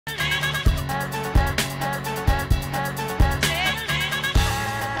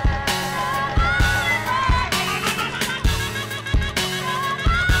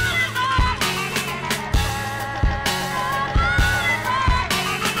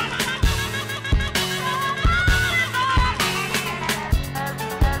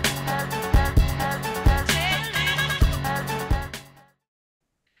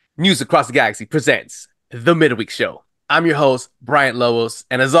News Across the Galaxy presents the MidWeek Show. I'm your host, Bryant Lowes,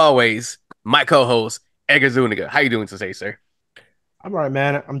 and as always, my co-host, Edgar Zuniga. How you doing today, sir? I'm all right,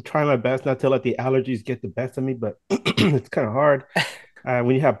 man. I'm trying my best not to let the allergies get the best of me, but it's kind of hard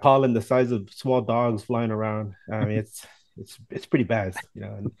when you have pollen the size of small dogs flying around. I mean, it's pretty bad,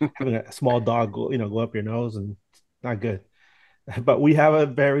 and having a small dog go up your nose and it's not good. But we have a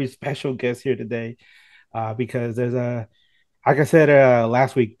very special guest here today because there's like I said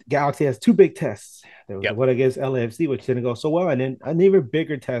last week, Galaxy has two big tests. There was the Yep. one against LAFC, which didn't go so well, and then an even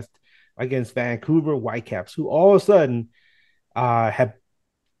bigger test against Vancouver Whitecaps, who all of a sudden have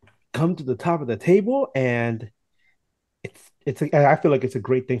come to the top of the table, and I feel like it's a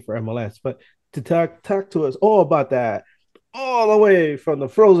great thing for MLS. But to talk to us all about that, all the way from the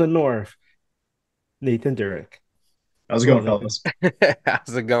frozen north, Nathan Durec. How's How's it it going, going, Nathan? fellas?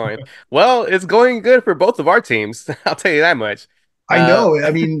 How's it going? Well, it's going good for both of our teams. I'll tell you that much. I Uh, know.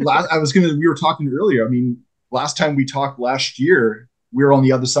 I mean, we were talking earlier. I mean, last time we talked last year, we were on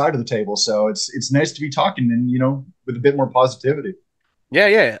the other side of the table. So it's nice to be talking and, with a bit more positivity. yeah,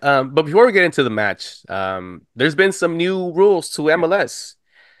 yeah. But before we get into the match, there's been some new rules to MLS.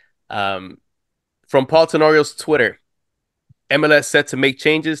 Um, from Paul Tenorio's Twitter, MLS set to make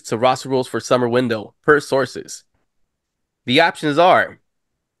changes to roster rules for summer window per sources. The options are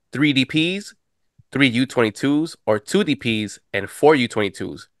 3 DPs, 3 U22s, or 2 DPs and 4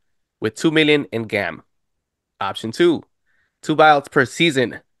 U22s with 2 million in GAM. Option 2, 2 buyouts per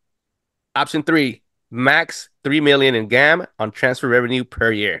season. Option 3, max 3 million in GAM on transfer revenue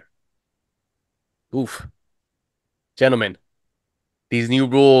per year. Oof. Gentlemen, these new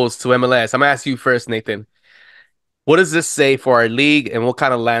rules to MLS. I'm gonna ask you first, Nathan. What does this say for our league and what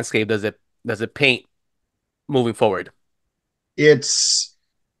kind of landscape does it paint moving forward? It's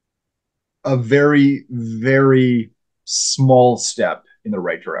a very, very small step in the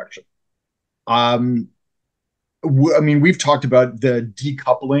right direction. Um, I mean, we've talked about the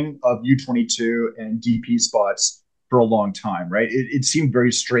decoupling of U22 and DP spots for a long time, right? It seemed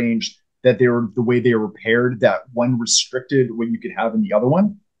very strange that they were the way they were paired, that one restricted what you could have in the other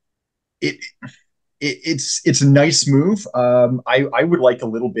one. It, it's a nice move. I would like a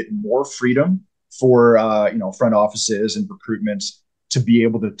little bit more freedom for front offices and recruitment to be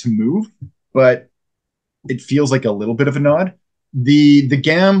able to move, but it feels like a little bit of a nod. The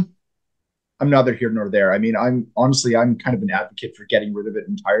GAM, I'm neither here nor there. I mean, I'm kind of an advocate for getting rid of it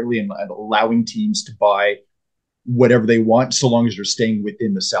entirely and allowing teams to buy whatever they want, so long as you're staying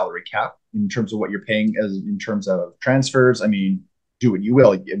within the salary cap in terms of what you're paying as in terms of transfers. I mean, do what you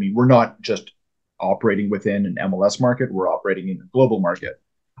will. I mean, we're not just operating within an MLS market, we're operating in a global market.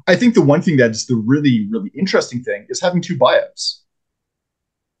 I think the one thing that's the really, really interesting thing is having two buyouts.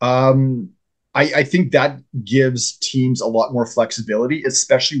 Um, I think that gives teams a lot more flexibility,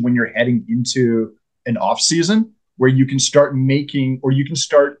 especially when you're heading into an off season where you can start making or you can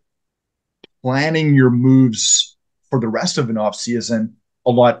start planning your moves for the rest of an off season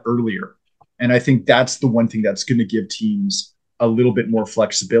a lot earlier. And I think that's the one thing that's going to give teams a little bit more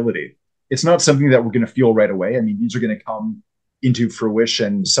flexibility. It's not something that we're going to feel right away. I mean, these are going to come into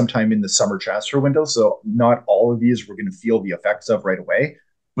fruition sometime in the summer transfer window. So not all of these we're going to feel the effects of right away.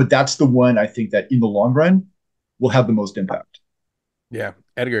 But that's the one I think that in the long run will have the most impact. Yeah,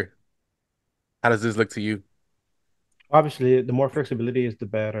 Edgar, how does this look to you? Obviously, the more flexibility is the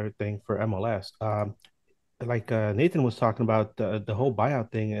better thing for MLS. Like Nathan was talking about the whole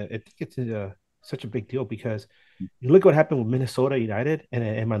buyout thing. I think it's such a big deal because you look what happened with Minnesota United and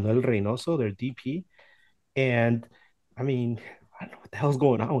Emmanuel Reynoso, their DP, and I mean, I don't know what the hell's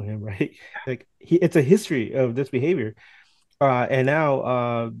going on with him, right? Like it's a history of this behavior. And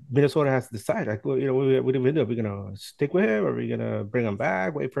now Minnesota has to decide, like, well, what do we do? Are we gonna stick with him? Are we gonna bring him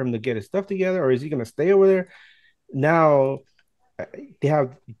back, wait for him to get his stuff together, or is he gonna stay over there? Now uh, they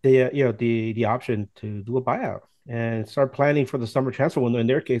have the option to do a buyout and start planning for the summer transfer window. In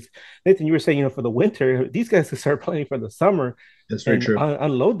their case, Nathan, you were saying, for the winter, these guys can start planning for the summer That's very and true.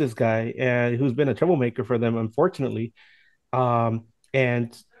 unload this guy and who's been a troublemaker for them, unfortunately,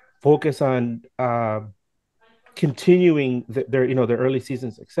 and focus on continuing their early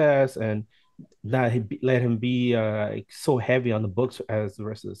season success and not let him be so heavy on the books as the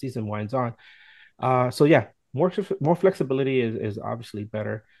rest of the season winds on. So yeah, more flexibility is obviously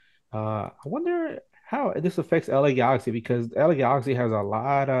better. I wonder how this affects LA Galaxy because LA Galaxy has a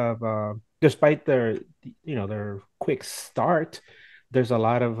lot of despite their quick start, there's a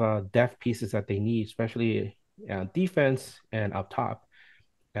lot of depth pieces that they need, especially defense and up top,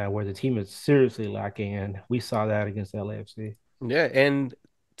 where the team is seriously lacking, and we saw that against LAFC. Yeah, and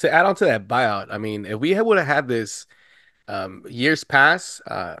to add on to that buyout, I mean, if we would have had this years past,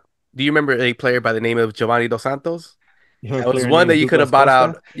 Do you remember a player by the name of Giovanni Dos Santos? You have a That was player one that named you could have Douglas bought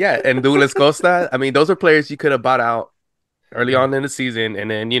Costa. out. Yeah, and Douglas Costa. I mean, those are players you could have bought out early on in the season,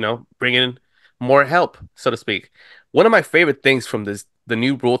 and then bring in more help, so to speak. One of my favorite things from the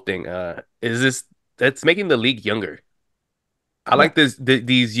new rule thing, is this that's making the league younger. I Yeah. like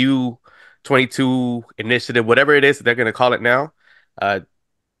these U22 initiative, whatever it is that they're gonna call it now,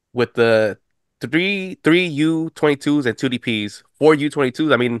 with the three U22s and two DPs, four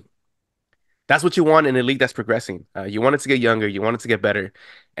U22s. I mean, that's what you want in a league that's progressing. You want it to get younger, you want it to get better,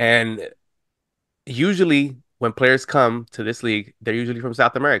 and usually when players come to this league, they're usually from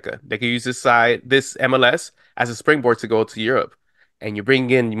South America. They can use this MLS as a springboard to go to Europe. And you bring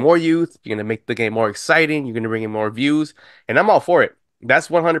in more youth, you're gonna make the game more exciting, you're gonna bring in more views, and I'm all for it. That's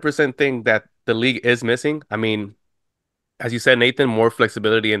 100% thing that the league is missing. I mean, as you said, Nathan, more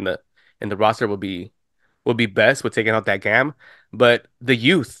flexibility in the roster will be best with taking out that gam. But the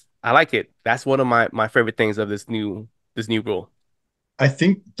youth, I like it. That's one of my favorite things of this new rule. I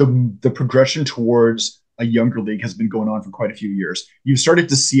think the progression towards a younger league has been going on for quite a few years. You've started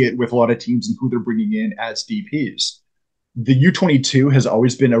to see it with a lot of teams and who they're bringing in as DPs. The U22 has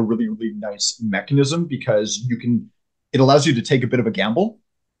always been a really, really nice mechanism because it allows you to take a bit of a gamble,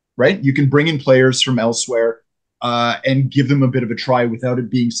 right? You can bring in players from elsewhere and give them a bit of a try without it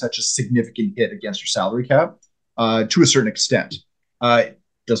being such a significant hit against your salary cap to a certain extent. It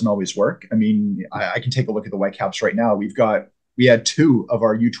doesn't always work. I mean, I can take a look at the Whitecaps right now. We had two of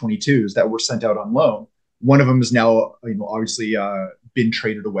our U22s that were sent out on loan. One of them is now, obviously been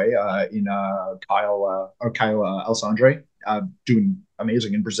traded away in Kyle Alessandre, doing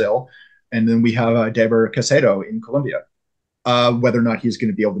amazing in Brazil, and then we have Deber Casedo in Colombia. Whether or not he's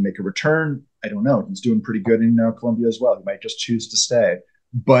going to be able to make a return, I don't know. He's doing pretty good in Colombia as well. He might just choose to stay,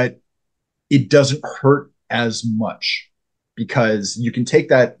 but it doesn't hurt as much because you can take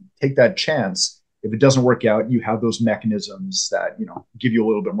that chance. If it doesn't work out, you have those mechanisms that give you a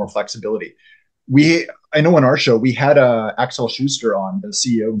little bit more flexibility. I know on our show we had Axel Schuster on, the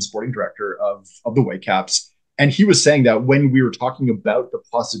CEO and sporting director of the Whitecaps, and he was saying that when we were talking about the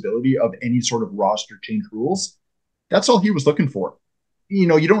possibility of any sort of roster change rules, that's all he was looking for. You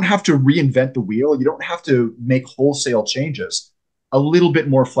don't have to reinvent the wheel. You don't have to make wholesale changes. A little bit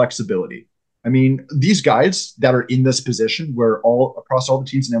more flexibility. I mean, these guys that are in this position where all across all the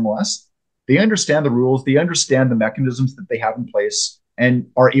teams in MLS, they understand the rules, they understand the mechanisms that they have in place and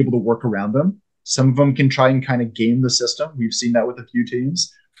are able to work around them. Some of them can try and kind of game the system. We've seen that with a few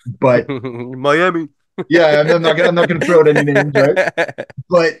teams, but Miami. yeah, I'm not gonna throw out any names, right?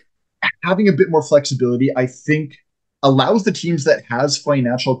 But having a bit more flexibility, I think, allows the teams that has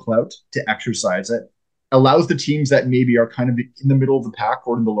financial clout to exercise it, allows the teams that maybe are kind of in the middle of the pack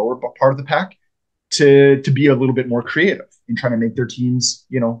or in the lower part of the pack to be a little bit more creative in trying to make their teams,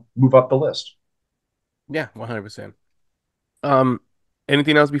 move up the list. Yeah, 100%. Um,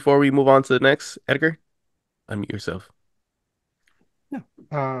 anything else before we move on to the next, Edgar? Unmute yourself. Yeah.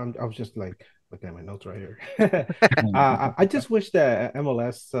 I was just like looking at my notes right here. I just wish that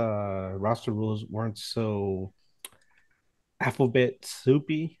MLS roster rules weren't so alphabet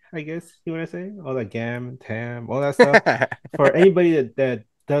soupy, I guess you want to say. All that gam, tam, all that stuff. For anybody that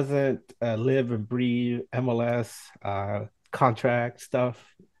doesn't live and breathe MLS contract stuff,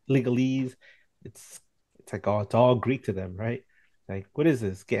 legalese, it's it's all Greek to them, right? Like, what is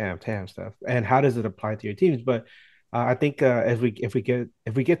this gam, tam stuff, and how does it apply to your teams? But I think if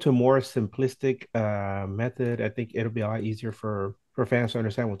we get to a more simplistic method, I think it'll be a lot easier for fans to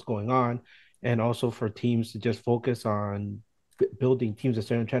understand what's going on, and also for teams to just focus on building teams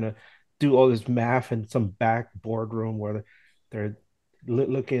instead of trying to do all this math in some back boardroom where they're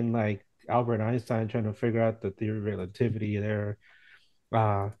looking like Albert Einstein trying to figure out the theory of relativity there.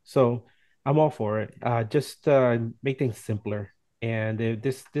 So I'm all for it. Just make things simpler, and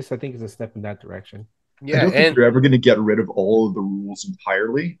this I think is a step in that direction. I Yeah, don't think and you're ever going to get rid of all of the rules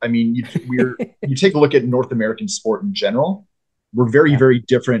entirely. I mean, you take a look at North American sport in general. We're very, Yeah. very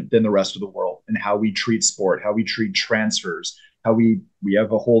different than the rest of the world and how we treat sport, how we treat transfers, how we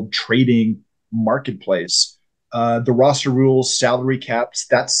have a whole trading marketplace. The roster rules, salary caps,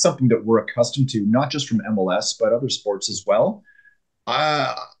 that's something that we're accustomed to, not just from MLS, but other sports as well.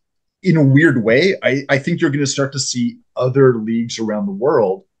 Uh, in a weird way, I think you're going to start to see other leagues around the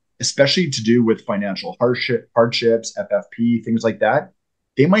world, especially to do with financial hardships, FFP, things like that.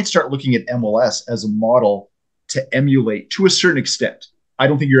 They might start looking at MLS as a model to emulate to a certain extent. I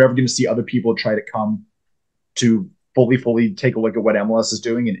don't think you're ever going to see other people try to come to fully take a look at what MLS is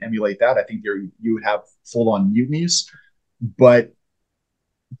doing and emulate that. I think you would have full on mutinies, but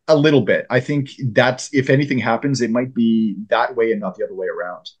a little bit. I think that if anything happens, it might be that way and not the other way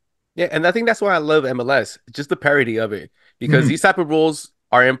around. Yeah, and I think that's why I love MLS, just the parody of it, because Mhm. these type of rules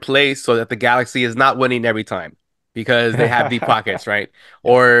are in place so that the Galaxy is not winning every time because they have deep pockets, right?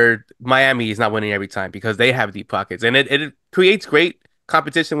 Yeah. Or Miami is not winning every time because they have deep pockets, and it creates great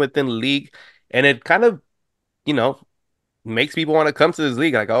competition within the league, and it kind of, you know, makes people want to come to this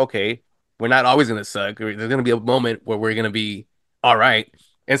league. Like, okay, we're not always gonna suck. There's gonna be a moment where we're gonna be all right.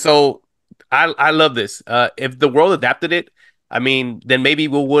 And so I love this. If the world adapted it, I mean, then maybe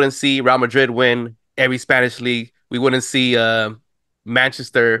we wouldn't see Real Madrid win every Spanish league. We wouldn't see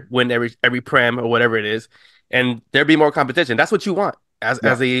Manchester win every Prem or whatever it is, and there'd be more competition. That's what you want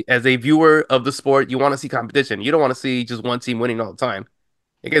Yeah. as a viewer of the sport. You want to see competition. You don't want to see just one team winning all the time.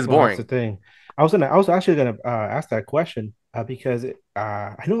 It gets Well, that's the boring. thing. I was actually gonna ask that question because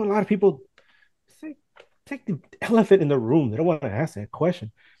I know a lot of people take, take the elephant in the room. They don't want to ask that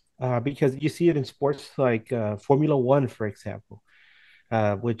question because you see it in sports like Formula One, for example,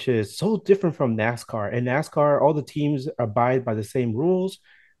 which is so different from NASCAR. In NASCAR, all the teams abide by the same rules.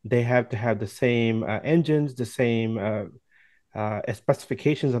 They have to have the same engines, the same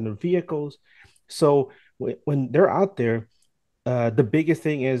specifications on the vehicles. So when they're out there, the biggest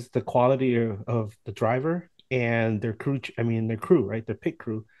thing is the quality of the driver and their crew. I mean, their crew, right? Their pit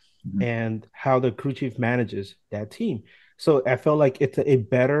crew, Mhm. and how the crew chief manages that team. So I felt like it's a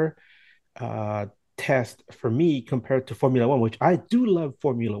better uh, test for me compared to Formula One, which I do love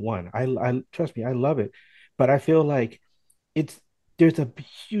Formula One. I trust me, I love it, but I feel like it's there's a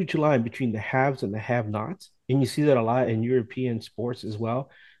huge line between the haves and the have-nots, and you see that a lot in European sports as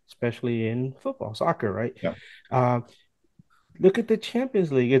well, especially in football, soccer, right? Yeah. Uh, Look at the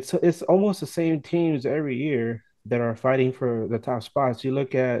Champions League. It's almost the same teams every year that are fighting for the top spots. You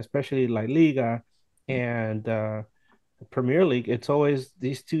look at especially La Liga and Premier League. It's always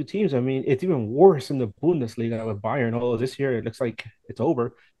these two teams. I mean, it's even worse in the Bundesliga with Bayern. Although this year it looks like it's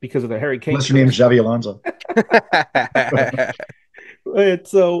over because of the Harry Kane Unless your name's curse. Xavi Alonso. And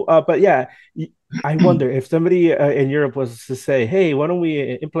so, but yeah, I wonder if somebody in Europe was to say, "Hey, why don't we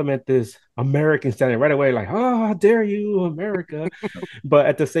implement this American standard right away?" Like, "Oh, how dare you, America!" But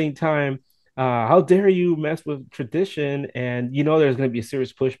at the same time, how dare you mess with tradition? And you know, there's going to be a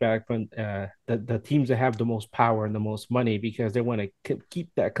serious pushback from the teams that have the most power and the most money because they want to keep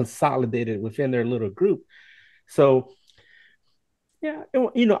that consolidated within their little group. So yeah,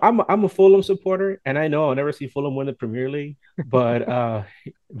 you know, I'm a Fulham supporter, and I know I'll never see Fulham win the Premier League, but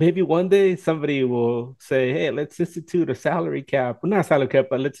maybe one day somebody will say, "Hey, let's institute a salary cap, well, not a salary cap,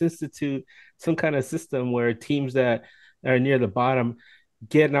 but let's institute some kind of system where teams that are near the bottom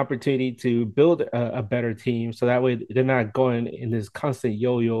get an opportunity to build a better team, so that way they're not going in this constant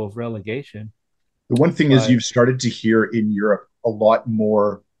yo-yo of relegation." The one thing is, But you've started to hear in Europe a lot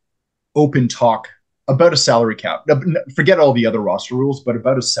more open talk about a salary cap. Forget all the other roster rules, but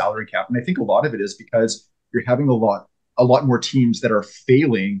about a salary cap. And I think a lot of it is because you're having a lot more teams that are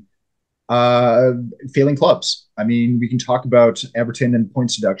uh, failing clubs. I mean, we can talk about Everton and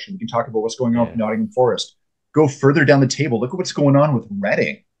points deduction. We can talk about what's going on with yeah, Nottingham Forest. Go further down the table. Look at what's going on with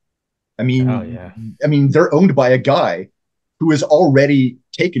Reading. I oh mean, yeah, they're owned by a guy who has already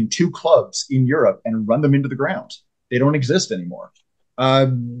taken two clubs in Europe and run them into the ground. They don't exist anymore.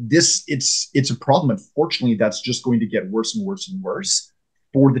 This it's a problem. Unfortunately, that's just going to get worse and worse and worse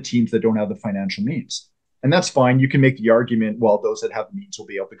for the teams that don't have the financial means. And that's fine. You can make the argument, well, those that have the means will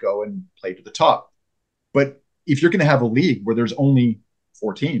be able to go and play to the top. But if you're going to have a league where there's only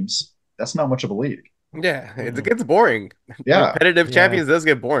four teams, that's not much of a league. Yeah, it mm, gets boring. Yeah. Competitive yeah. champions does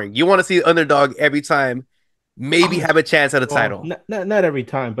get boring. You want to see the underdog every time, maybe Oh, have a chance at a Well, title. not every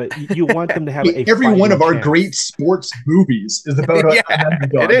time, but you want them to have a every one fighting of our great chance. sports movies is about an Yeah,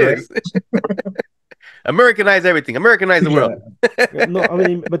 it underdog, right? is. Americanize everything. Americanize the world. Yeah. No, I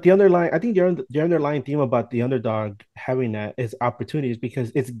mean, but the underlying, I think the underlying theme about the underdog having that is opportunities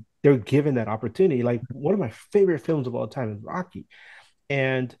because they're given that opportunity. Like one of my favorite films of all time is Rocky,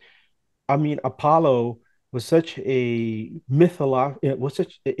 and I mean, Apollo was such a it was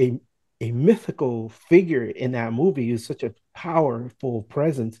such a mythical figure in that movie. He was such a powerful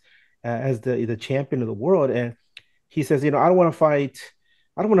presence as the champion of the world, and he says, you know, I don't want to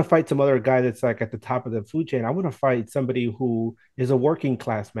fight some other guy that's like at the top of the food chain. I want to fight somebody who is a working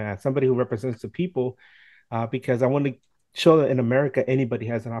class man, somebody who represents the people, because I want to show that in America anybody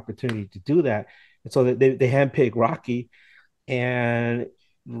has an opportunity to do that. And so they handpick Rocky, and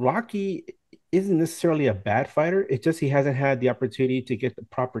Rocky isn't necessarily a bad fighter. It's just he hasn't had the opportunity to get the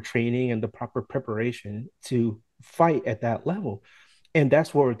proper training and the proper preparation to fight at that level. And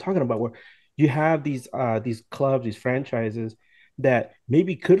that's what we're talking about, where you have these clubs, these franchises that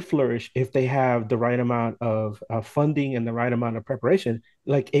maybe could flourish if they have the right amount of funding and the right amount of preparation.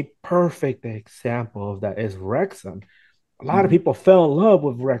 Like a perfect example of that is Wrexham. A lot of Mhm. people fell in love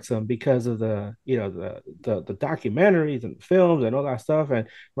with Wrexham because of the the documentaries and films and all that stuff and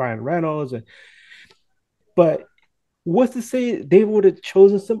Ryan Reynolds and but what's to say they would have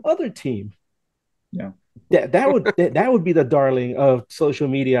chosen some other team Yeah. that would be the darling of social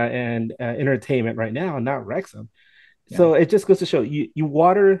media and entertainment right now, not Wrexham. Yeah. So it just goes to show you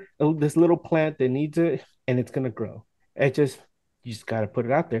water this little plant that needs it, and it's gonna grow. It just you just got to put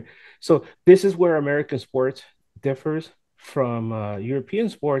it out there. So this is where American sports differs from European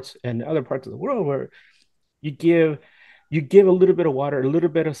sports and other parts of the world, where you give you give a little bit of water, a little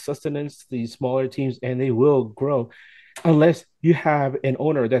bit of sustenance to these smaller teams, and they will grow unless you have an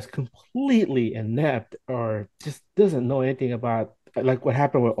owner that's completely inept or just doesn't know anything about like what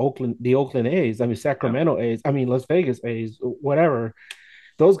happened with the Oakland A's, I mean Yeah. Sacramento A's, I mean Las Vegas A's, whatever.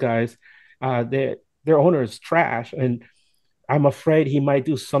 Those guys, their owner is trash, and I'm afraid he might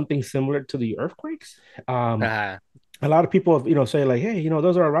do something similar to the Earthquakes. Um, Uh, a lot of people have, say like, hey,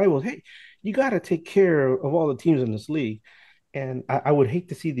 those are our rivals. Hey, you got to take care of all the teams in this league. And I would hate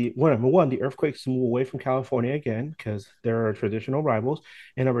to see number one, the Earthquakes move away from California again because they're our traditional rivals.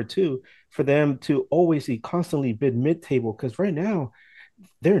 And number two, for them to always be constantly bid mid-table because right now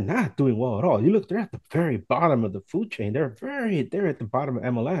they're not doing well at all. You look, they're at the very bottom of the food chain. They're at the bottom of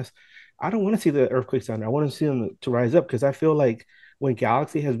MLS. I don't want to see the Earthquakes down there. I want to see them to rise up because I feel like when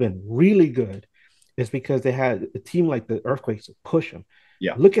Galaxy has been really good, it's because they had a team like the Earthquakes to push them.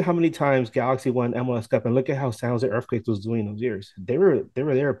 Yeah. Look at how many times Galaxy won MLS Cup, and look at how San Jose Earthquakes was doing those years. They were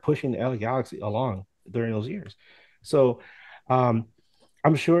there pushing the LA Galaxy along during those years. So um,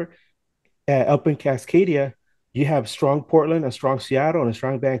 I'm sure up in Cascadia, you have strong Portland, a strong Seattle, and a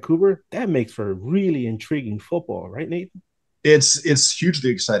strong Vancouver. That makes for really intriguing football, right, Nate? It's hugely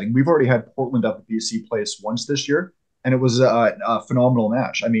exciting. We've already had Portland up at BC Place once this year, and it was a phenomenal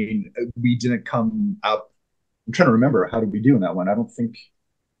match. I mean, we didn't come up. I'm trying to remember, how did we do in that one? I don't think.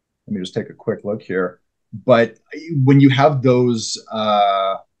 Let me just take a quick look here. But when you have those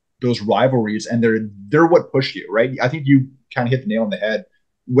rivalries, and they're what push you, right? I think you kind of hit the nail on the head.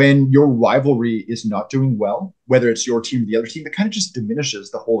 When your rivalry is not doing well, whether it's your team or the other team, it kind of just diminishes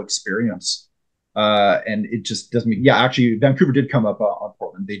the whole experience. And it just doesn't mean, yeah, actually, Vancouver did come up on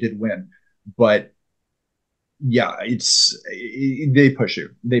Portland. They did win. But yeah, they push you.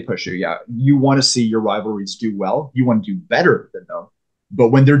 They push you. Yeah. You want to see your rivalries do well. You want to do better than them. But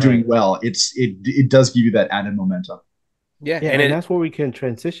when they're doing Right. well, it does give you that added momentum. yeah, Yeah, and and it that's where we can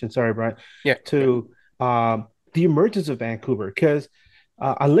transition. Sorry, Brian, yeah. to the emergence of Vancouver, because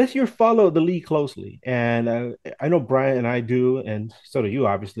unless you follow the league closely, and I know Brian and I do, and so do you.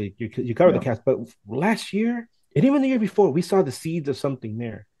 Obviously, you cover the Yeah. cast, but last year and even the year before, we saw the seeds of something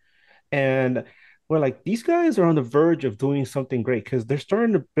there. And we're like, these guys are on the verge of doing something great because they're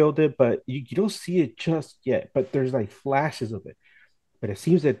starting to build it, but you don't see it just yet. But there's like flashes of it. But it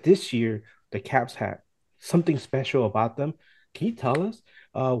seems that this year the Caps had something special about them. Can you tell us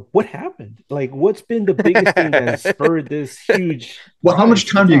what happened? Like, what's been the biggest thing that has spurred this huge Well, how rise much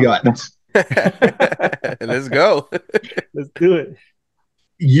to the time do you top? got? Let's go. Let's do it.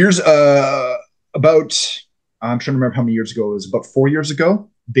 Years about I'm trying to remember how many years ago it was. About 4 years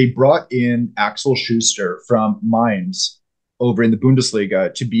ago, they brought in Axel Schuster from Mainz over in the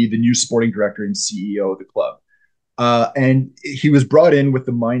Bundesliga to be the new sporting director and CEO of the club. And he was brought in with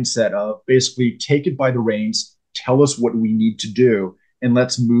the mindset of basically take it by the reins, tell us what we need to do, and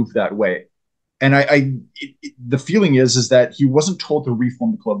let's move that way. And the feeling is that he wasn't told to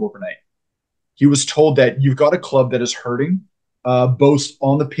reform the club overnight. He was told that you've got a club that is hurting, both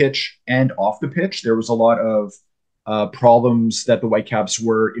on the pitch and off the pitch. There was a lot of problems that the Whitecaps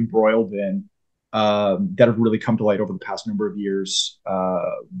were embroiled in that have really come to light over the past number of years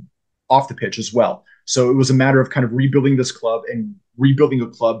off the pitch as well. So it was a matter of kind of rebuilding this club and rebuilding a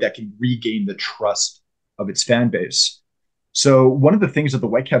club that can regain the trust of its fan base. So one of the things that the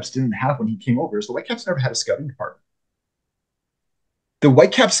Whitecaps didn't have when he came over is the Whitecaps never had a scouting department. The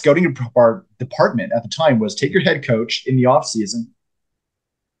Whitecaps scouting department at the time was take your head coach in the off season,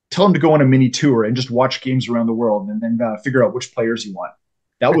 tell him to go on a mini tour and just watch games around the world, and then figure out which players you want.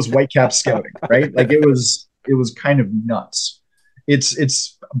 That was Whitecaps scouting, right? Like it was kind of nuts.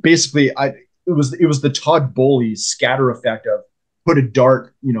 It's basically it was the Todd Bowley scatter effect of put a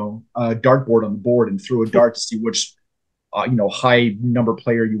dartboard on the board and throw a dart to see which high number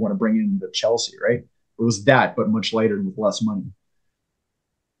player you want to bring in the Chelsea, right? It was that, but much lighter and with less money.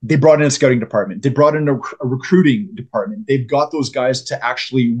 They brought in a scouting department. They brought in a recruiting department. They've got those guys to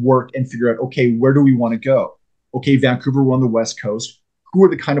actually work and figure out, okay, where do we want to go? okay, Vancouver, we're on the West Coast. Who are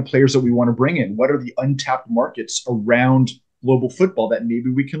the kind of players that we want to bring in? What are the untapped markets around global football that maybe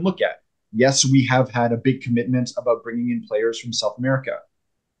we can look at? Yes, we have had a big commitment about bringing in players from South America.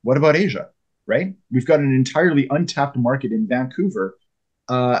 What about Asia, right? We've got an entirely untapped market in Vancouver,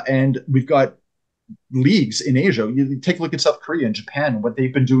 and we've got leagues in Asia. You take a look at South Korea and Japan, what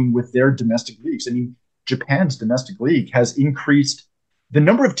they've been doing with their domestic leagues. I mean, Japan's domestic league has increased the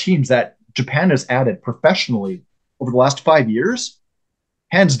number of teams that Japan has added professionally over the last 5 years.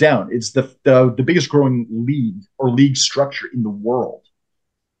 Hands down, it's the biggest growing league or league structure in the world.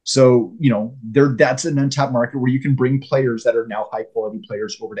 So, that's an untapped market where you can bring players that are now high quality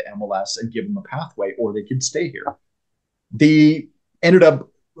players over to MLS and give them a pathway, or they could stay here. They ended up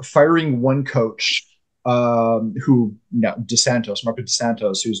firing one coach, who now Marco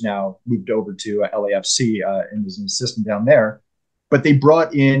DeSantos, who's now moved over to LAFC and is an assistant down there. But they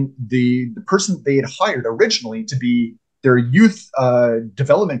brought in the person they had hired originally to be their youth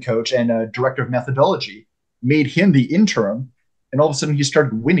development coach and director of methodology, made him the interim, and all of a sudden he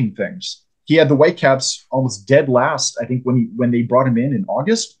started winning things. He had the Whitecaps almost dead last, I think, when they brought him in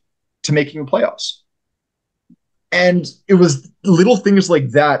August, to making the playoffs. And it was little things like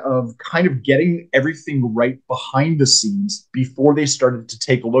that of kind of getting everything right behind the scenes before they started to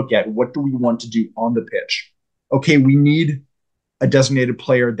take a look at what do we want to do on the pitch. Okay, we need a designated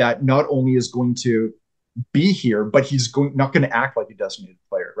player that not only is going to be here, but he's not going to act like a designated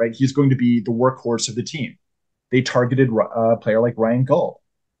player, right? He's going to be the workhorse of the team. They targeted a player like Ryan Gull.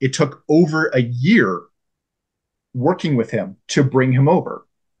 It took over a year working with him to bring him over.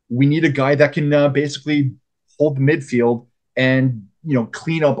 We need a guy that can basically hold the midfield and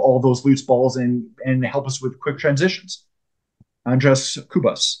clean up all those loose balls and help us with quick transitions. Andres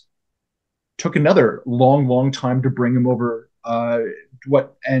Kubas took another long time to bring him over.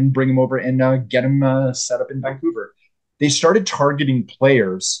 Bring him over and get him set up in Vancouver. They started targeting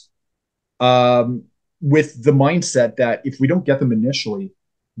players with the mindset that if we don't get them initially,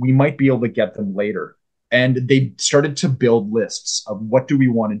 we might be able to get them later. And they started to build lists of what do we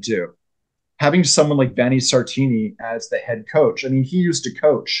want to do. Having someone like Vanni Sartini as the head coach, I mean, he used to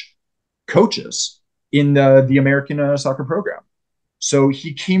coach coaches in the American soccer program. So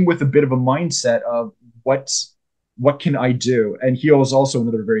he came with a bit of a mindset of what can I do? And he was also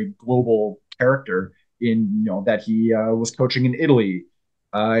another very global character in that he was coaching in Italy.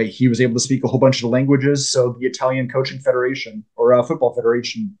 He was able to speak a whole bunch of languages. So the Italian Coaching Federation or Football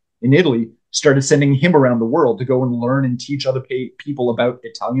Federation in Italy started sending him around the world to go and learn and teach other people about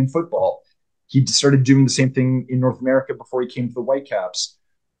Italian football. He started doing the same thing in North America before he came to the Whitecaps.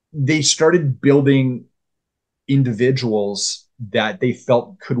 They started building individuals that they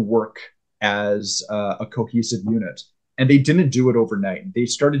felt could work as a cohesive unit. And they didn't do it overnight. They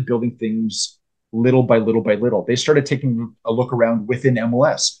started building things little by little by little. They started taking a look around within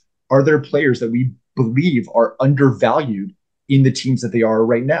MLS. Are there players that we believe are undervalued in the teams that they are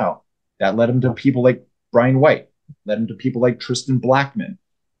right now? That led them to people like Brian White, led them to people like Tristan Blackman,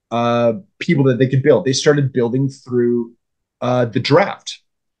 people that they could build. They started building through the draft,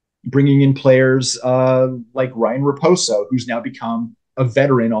 bringing in players like Ryan Raposo, who's now become a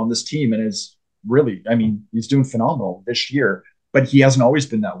veteran on this team and is really, I mean, he's doing phenomenal this year, but he hasn't always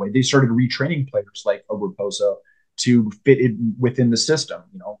been that way. They started retraining players like a Raposo to fit in within the system.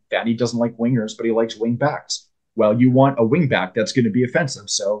 Danny doesn't like wingers, but he likes wing backs. Well, you want a wing back that's going to be offensive,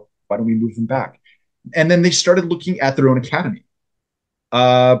 so why don't we move them back? And then they started looking at their own academy.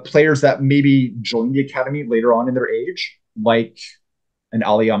 Players that maybe joined the academy later on in their age, like an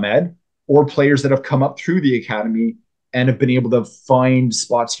Ali Ahmed, or players that have come up through the academy and have been able to find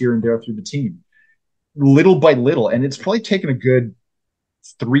spots here and there through the team, little by little. And it's probably taken a good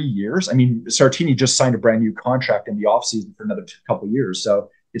 3 years. I mean, Sartini just signed a brand new contract in the offseason for another couple of years. So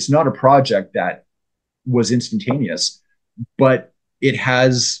it's not a project that was instantaneous, but it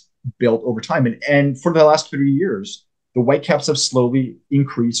has built over time. And for the last 3 years, the Whitecaps have slowly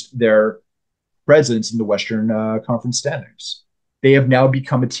increased their presence in the Western Conference standings. They have now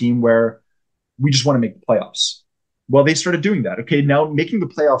become a team where we just want to make the playoffs. Well, they started doing that. Okay, now making the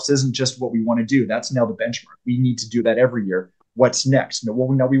playoffs isn't just what we want to do. That's now the benchmark. We need to do that every year. What's next? Now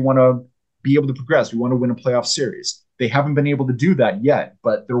we want to be able to progress. We want to win a playoff series. They haven't been able to do that yet,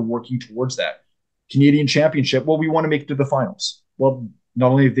 but they're working towards that. Canadian Championship, well, we want to make it to the finals. Well,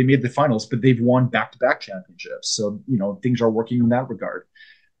 not only have they made the finals, but they've won back-to-back championships. So, things are working in that regard.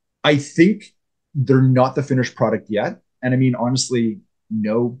 I think they're not the finished product yet. And I mean, honestly,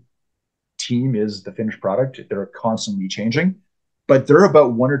 no team is the finished product. They're constantly changing, but they're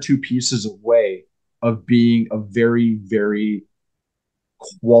about one or two pieces away of being a very, very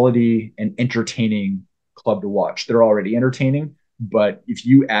quality and entertaining club to watch. They're already entertaining, but if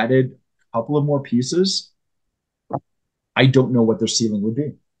you added a couple of more pieces, I don't know what their ceiling would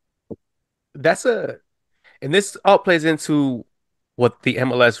be. That's a and this all plays into what the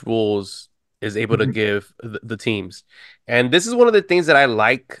MLS rules is able to Mm-hmm. give the teams. And this is one of the things that I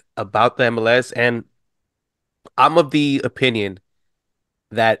like about the MLS. And I'm of the opinion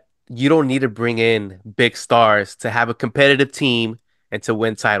that you don't need to bring in big stars to have a competitive team and to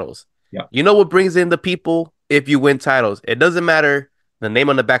win titles. Yeah. You know what brings in the people if you win titles? It doesn't matter the name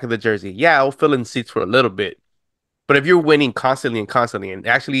on the back of the jersey. Yeah, I'll fill in seats for a little bit. But if you're winning constantly and constantly and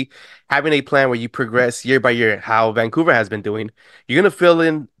actually having a plan where you progress year by year, how Vancouver has been doing, you're going to fill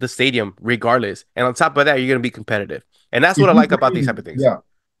in the stadium regardless. And on top of that, you're going to be competitive. And that's what If I you like about bring these type in, of things. yeah,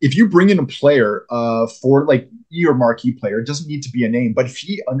 if you bring in a player for like your marquee player, it doesn't need to be a name, but if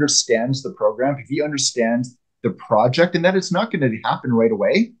he understands the program, if he understands the project and that it's not going to happen right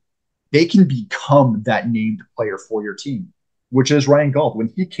away, they can become that named player for your team, which is Ryan Gault. When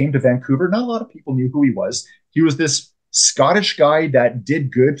he came to Vancouver, not a lot of people knew who he was. He was this Scottish guy that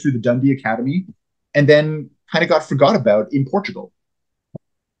did good through the Dundee Academy and then kind of got forgot about in Portugal.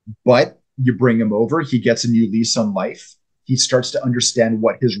 But you bring him over, he gets a new lease on life. He starts to understand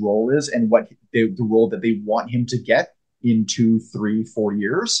what his role is and what the role that they want him to get in 2, 3, 4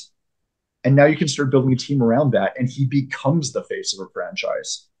 years. And now you can start building a team around that, and he becomes the face of a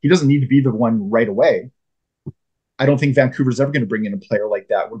franchise. He doesn't need to be the one right away. I don't think Vancouver's ever going to bring in a player like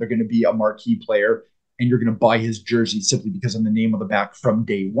that where they're going to be a marquee player and you're going to buy his jersey simply because of the name on the back from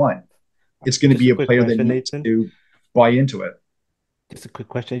day one. It's going to Just be a a quick player that question, needs Nathan. to buy into it. Just a quick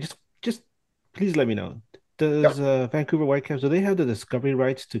question. Just please let me know. Yep. Does Vancouver Whitecaps, do they have the discovery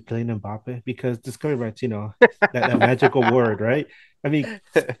rights to Kylian Mbappe? Because discovery rights, that magical word, right? I mean,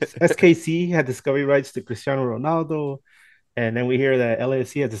 SKC had discovery rights to Cristiano Ronaldo, and then we hear that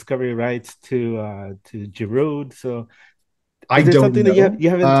LAFC has discovery rights to Giroud. So, I is there don't something that know. you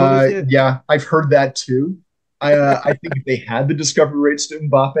haven't told us yet? Yeah, I've heard that too. I think if they had the discovery rates to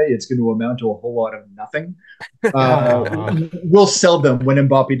Mbappe, it's going to amount to a whole lot of nothing. Ah, We'll sell them when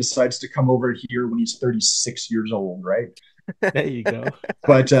Mbappe decides to come over here when he's 36 years old, right? there you go.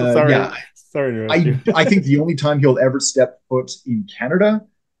 But So yeah, sorry to interrupt I you. I think the only time he'll ever step foot in Canada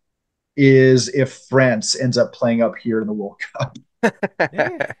is if France ends up playing up here in the World Cup.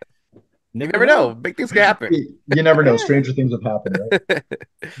 Yeah, You never never know. know. Big things can happen. You never know. Yeah, Stranger things have happened, right?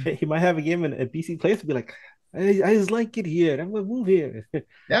 he might have a game in a BC place to be like, I just like it here. I'm gonna move here.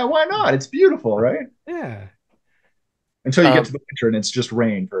 Yeah, why not? It's beautiful, right? Yeah. Until you get to um, the winter and it's just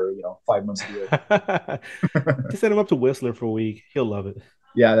rain for 5 months of the year. Just send him up to Whistler for a week. He'll love it.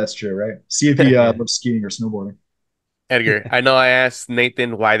 Yeah, that's true, right? See if he Yeah. loves skiing or snowboarding. Edgar, I know I asked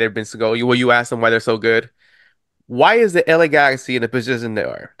Nathan why they've been so good. You asked them why they're so good. Why is the LA Galaxy in the position they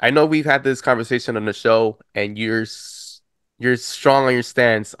are? I know we've had this conversation on the show, and you're strong on your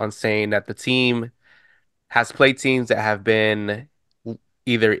stance on saying that the team has played teams that have been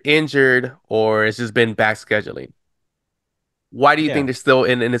either injured or it's just been back scheduling. Why do you think Yeah. they're still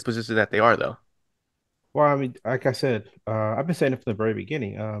in this position that they are, though? Well, I mean, like I said, I've been saying it from the very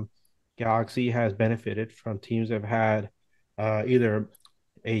beginning. Galaxy has benefited from teams that have had either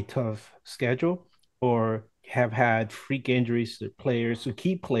a tough schedule or have had freak injuries to players to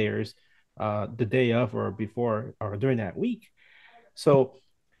keep players the day of or before or during that week. So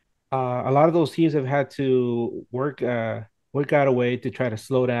a lot of those teams have had to work out a way to try to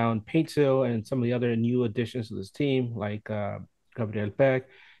slow down Paintsville and some of the other new additions to this team, like Gabriel Peck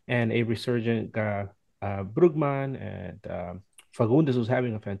and a resurgent Brugman and Fagundes, who's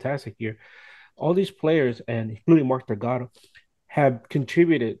having a fantastic year. All these players, and including Mark Delgado, have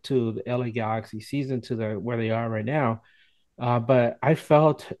contributed to the LA Galaxy season to where they are right now. But I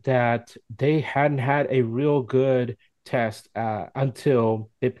felt that they hadn't had a real good test until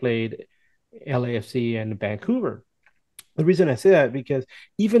they played LAFC and Vancouver. The reason I say that because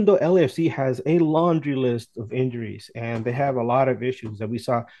even though LAFC has a laundry list of injuries and they have a lot of issues that we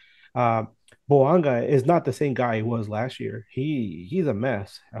saw, uh, Boanga is not the same guy he was last year. He's a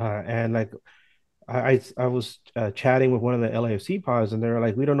mess, and like I was chatting with one of the LAFC pods, and they were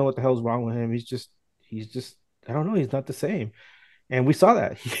like, "We don't know what the hell's wrong with him. He's just I don't know. He's not the same." And we saw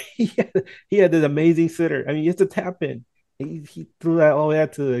that he had this amazing sitter. I mean, just a tap in. He threw that all the way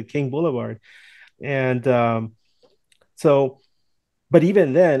out to King Boulevard, and so. But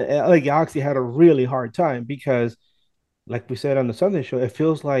even then, LA Galaxy had a really hard time because, like we said on the Sunday show, it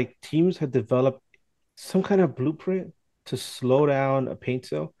feels like teams have developed some kind of blueprint to slow down a paint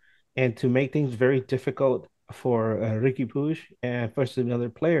cell and to make things very difficult for Ricky Puig and for some other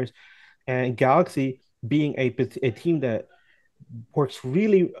players. And Galaxy being a team that works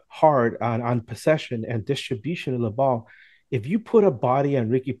really hard on possession and distribution of the ball. If you put a body on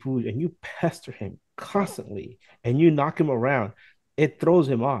Ricky Puig and you pester him constantly and you knock him around, it throws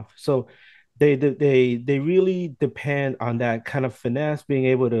him off. So they really depend on that kind of finesse, being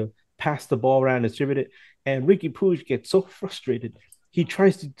able to pass the ball around, distribute it. And Ricky Puig gets so frustrated. He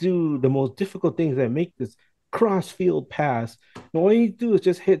tries to do the most difficult things that make this cross field pass. And all you do is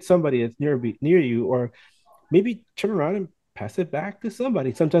just hit somebody that's near you, or maybe turn around and pass it back to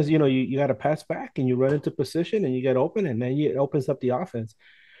somebody. Sometimes, you got to pass back and you run into position and you get open, and then it opens up the offense.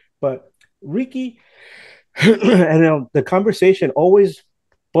 But Ricky, and the conversation always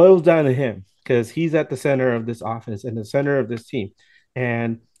boils down to him because he's at the center of this offense and the center of this team.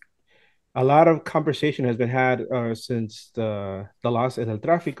 And a lot of conversation has been had since the loss in El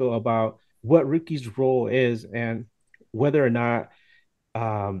Tráfico about what Ricky's role is and whether or not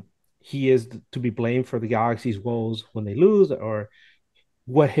um, he is to be blamed for the Galaxy's woes when they lose, or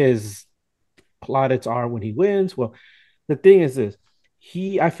what his plaudits are when he wins. Well, the thing is this: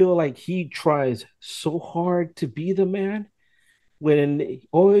 I feel like he tries so hard to be the man when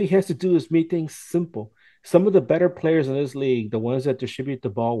all he has to do is make things simple. Some of the better players in this league, the ones that distribute the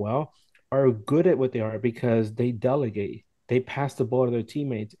ball well, are good at what they are because they delegate. They pass the ball to their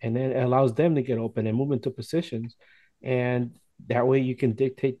teammates, and then it allows them to get open and move into positions. And that way you can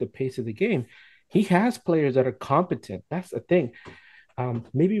dictate the pace of the game. He has players that are competent. That's the thing.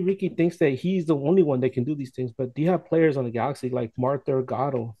 Maybe Ricky thinks that he's the only one that can do these things, but do you have players on the Galaxy like Martha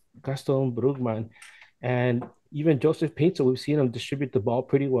Gatto, Gaston Brugman, and even Joseph Pinto? We've seen him distribute the ball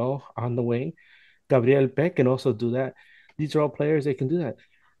pretty well on the wing. Gabriel Peck can also do that. These are all players that can do that.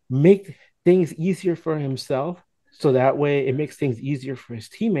 Make things easier for himself, so that way it makes things easier for his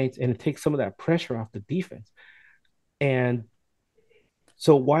teammates and it takes some of that pressure off the defense. And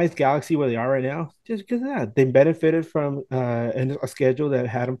so why is Galaxy where they are right now? Just because of that. They benefited from a schedule that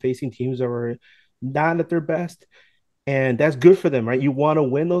had them facing teams that were not at their best. And that's good for them, right? You want to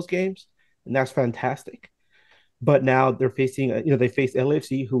win those games, and that's fantastic. But now they're facing, they faced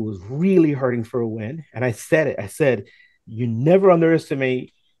LAFC, who was really hurting for a win. And I said it. I said, you never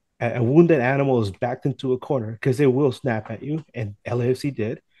underestimate a wounded animal is backed into a corner because it will snap at you. And LAFC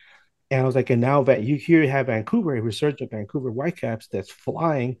did. And I was like, and now that you have Vancouver, a resurgent Vancouver Whitecaps that's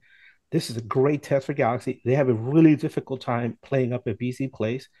flying. This is a great test for Galaxy. They have a really difficult time playing up at BC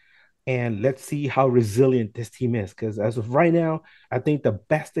Place. And let's see how resilient this team is. Because as of right now, I think the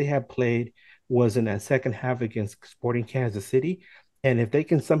best they have played was in that second half against Sporting Kansas City. And if they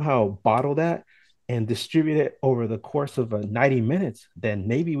can somehow bottle that and distribute it over the course of 90 minutes, then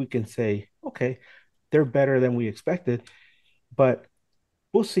maybe we can say, okay, they're better than we expected. But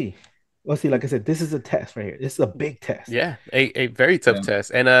we'll see. We'll see. Like I said, this is a test right here. This is a big test. Yeah, a very tough Yeah.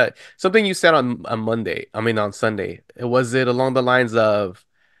 test. And something you said on Monday, I mean on Sunday, was it along the lines of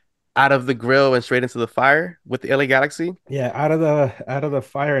out of the grill and straight into the fire with the LA Galaxy? Yeah, out of the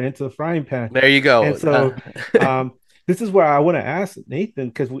fire and into the frying pan. There you go. And so um this is where I want to ask Nathan,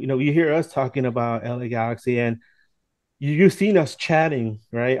 because you hear us talking about LA Galaxy, and you've seen us chatting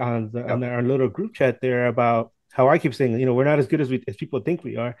right on Yep. our little group chat there about how I keep saying, we're not as good as people think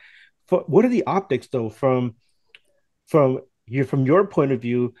we are. What are the optics though from your point of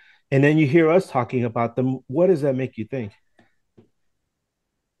view, and then you hear us talking about them? What does that make you think?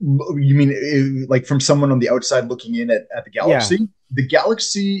 You mean like from someone on the outside looking in at the Yeah,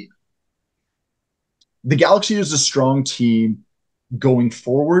 Galaxy? The Galaxy is a strong team going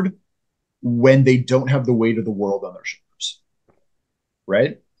forward when they don't have the weight of the world on their shoulders,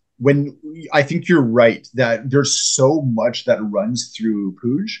 right? When I think you're right that there's so much that runs through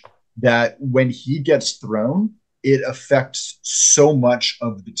Puig that when he gets thrown, it affects so much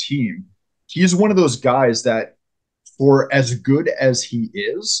of the team. He's one of those guys that, for as good as he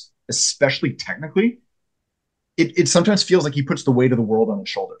is, especially technically, it sometimes feels like he puts the weight of the world on his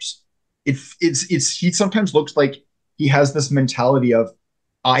shoulders. It's he sometimes looks like he has this mentality of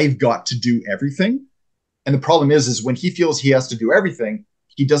I've got to do everything. And the problem is when he feels he has to do everything,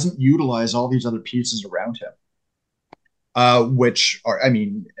 he doesn't utilize all these other pieces around him. Which are, I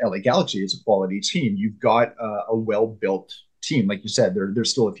mean, LA Galaxy is a quality team. You've got a well-built team, like you said.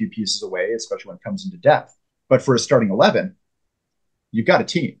 There's still a few pieces away, especially when it comes into depth. But for a starting 11, you've got a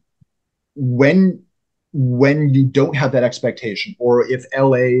team. When you don't have that expectation, or if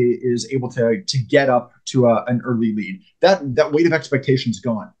LA is able to get up to an early lead, that weight of expectation is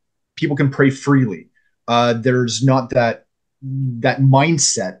gone. People can pray freely. There's not that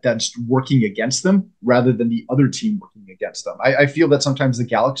mindset that's working against them rather than the other team working against them. I feel that sometimes the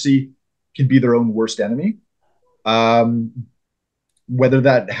Galaxy can be their own worst enemy. Um, Whether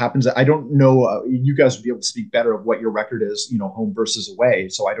that happens, I don't know. You guys would be able to speak better of what your record is, home versus away.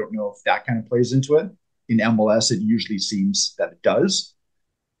 So I don't know if that kind of plays into it. In MLS, it usually seems that it does.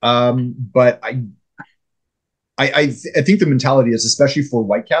 But I think the mentality is, especially for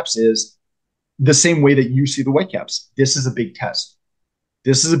Whitecaps, is the same way that you see the Whitecaps. This is a big test.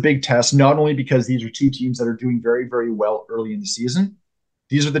 This is a big test, not only because these are two teams that are doing very, very well early in the season.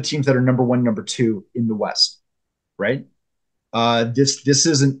 These are the teams that are number one, number two in the West, right? This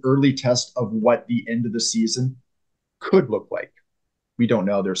is an early test of what the end of the season could look like. We don't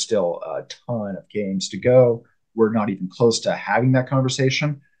know. There's still a ton of games to go. We're not even close to having that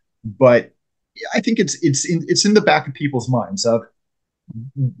conversation, but I think it's in the back of people's minds of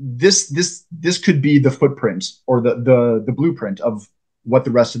this could be the footprint or the blueprint of what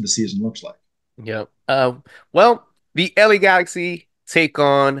the rest of the season looks like. Yep. Well, the LA Galaxy take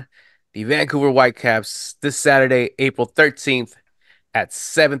on the Vancouver Whitecaps this Saturday, April 13th at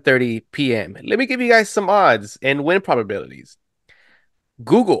 7:30 p.m. Let me give you guys some odds and win probabilities.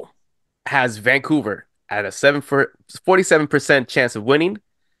 Google has Vancouver at a 47% chance of winning,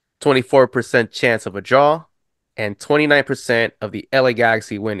 24% chance of a draw, and 29% of the LA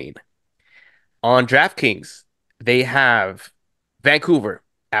Galaxy winning. On DraftKings, they have Vancouver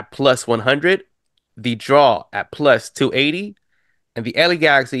at plus 100, the draw at plus 280, and the LA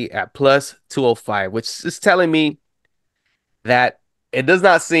Galaxy at plus 205, which is telling me that it does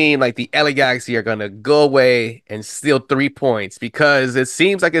not seem like the LA Galaxy are going to go away and steal 3 points, because it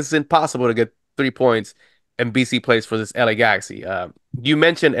seems like it's impossible to get 3 points in BC place for this LA Galaxy. You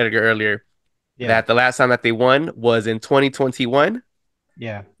mentioned, Edgar, earlier Yeah, that the last time that they won was in 2021.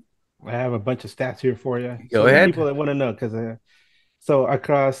 yeah. I have a bunch of stats here for you. Go So the ahead. people that want to know, because so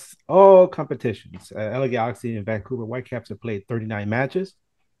across all competitions, LA Galaxy and Vancouver Whitecaps have played 39 matches.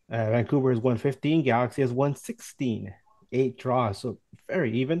 Vancouver has won 15. Galaxy has won 16. 8 draws, so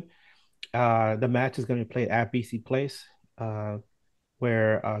very even. The match is going to be played at BC Place,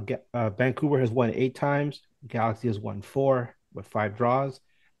 where Vancouver has won 8 times. Galaxy has won 4 with 5 draws.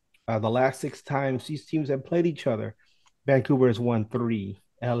 The last 6 times these teams have played each other, Vancouver has won 3.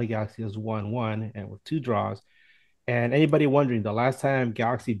 LA Galaxy has won 1 and with 2 draws. And anybody wondering, the last time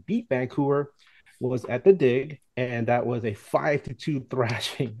Galaxy beat Vancouver was at the Dig, and that was a 5-2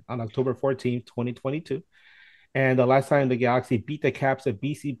 thrashing on October 14th, 2022. And the last time the Galaxy beat the Caps at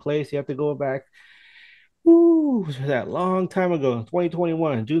BC Place, you have to go back. Ooh, that long time ago,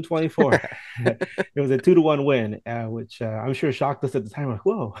 2021, June 24th. It was a 2-1 win, which I'm sure shocked us at the time. Like,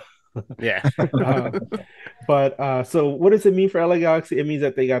 whoa. Yeah. uh, but so what does it mean for LA Galaxy? It means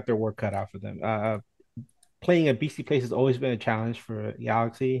that they got their work cut out for them. Playing at BC Place has always been a challenge for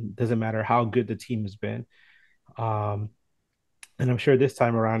Galaxy. It doesn't matter how good the team has been. Um, and I'm sure this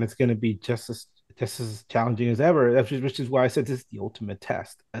time around it's going to be just as challenging as ever. Which is why I said this is the ultimate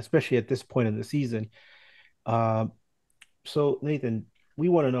test, especially at this point in the season. Um, so Nathan, we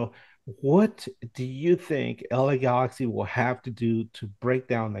want to know, what do you think LA Galaxy will have to do to break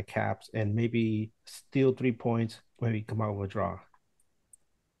down the Caps and maybe steal 3 points, maybe come out with a draw?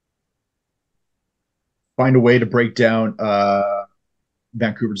 Find a way to break down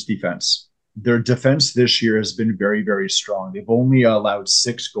Vancouver's defense. Their defense this year has been very, very strong. They've only allowed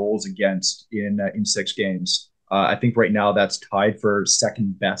 6 goals against in 6 games. I think right now that's tied for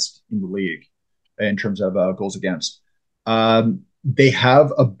second best in the league in terms of goals against. They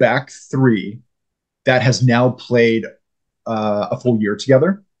have a back three that has now played a full year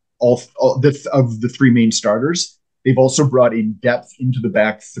together. All of the 3 main starters. They've also brought in depth into the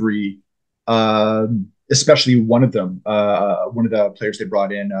back three, especially one of them, one of the players they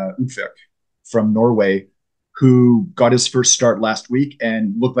brought in, Ufik from Norway, who got his first start last week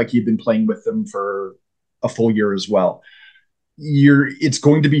and looked like he'd been playing with them for a full year as well. It's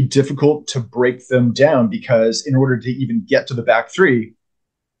going to be difficult to break them down because in order to even get to the back three,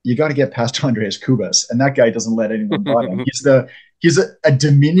 you got to get past Andreas Kubas, and that guy doesn't let anyone by him. He's a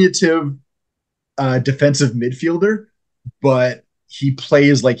diminutive defensive midfielder, but he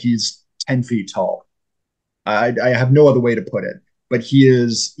plays like he's 10 feet tall. I have no other way to put it, but he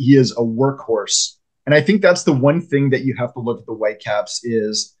is a workhorse, and I think that's the one thing that you have to look at the Whitecaps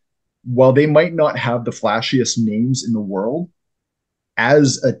is, while they might not have the flashiest names in the world,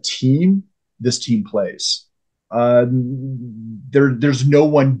 as a team, this team plays. There's no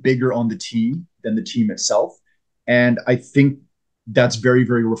one bigger on the team than the team itself, and I think that's very,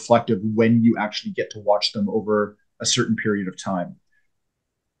 very reflective when you actually get to watch them over a certain period of time.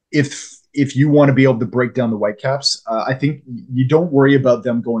 If you want to be able to break down the Whitecaps, I think you don't worry about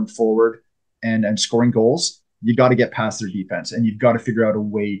them going forward and scoring goals. You got to get past their defense, and you've got to figure out a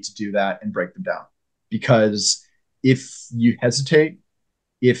way to do that and break them down, because if you hesitate,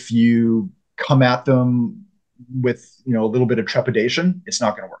 if you come at them with a little bit of trepidation, it's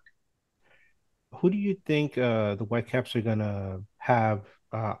not going to work. Who do you think the Whitecaps are gonna have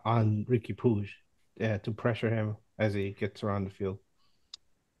on Ricky Puig to pressure him as he gets around the field?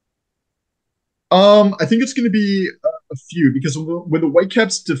 I think it's going to be a few because when the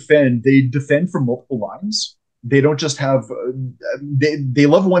Whitecaps defend, they defend from multiple lines. They don't just have they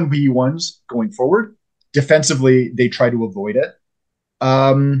love 1v1s going forward. Defensively, they try to avoid it.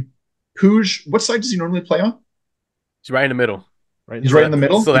 Puig, what side does he normally play on? He's right in the middle. Right in the He's right in So, the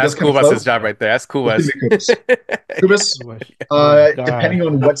middle. middle. so He that's does kind cool. of That's his float. job right there. That's cool. It's going to be Kubas. Yeah. Kubas, Oh my depending God.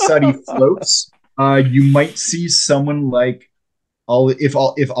 on what side he floats, you might see someone like if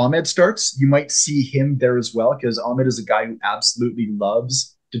Ahmed starts, you might see him there as well because Ahmed is a guy who absolutely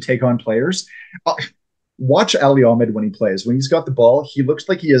loves to take on players. Uh, Watch Ali Ahmed when he plays. When he's got the ball, he looks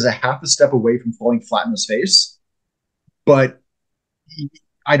like he is a half a step away from falling flat in his face. But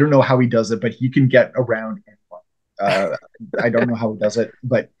I don't know how he does it, but he can get around anyone. I don't know how he does it,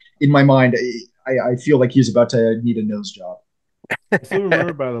 but in my mind, I feel like he's about to need a nose job. I still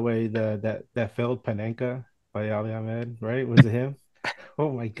remember, by the way, that failed Panenka by Ali Ahmed, right? Was it him?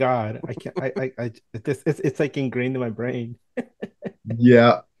 Oh my God. I can't it's like ingrained in my brain.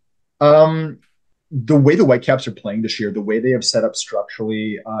 Yeah. Um, the way the Whitecaps are playing this year, the way they have set up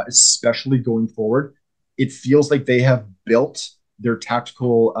structurally, especially going forward, it feels like they have built their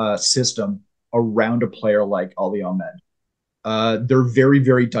tactical system around a player like Ali Ahmed. They're very,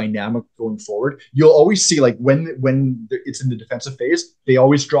 very dynamic going forward. You'll always see like when it's in the defensive phase, they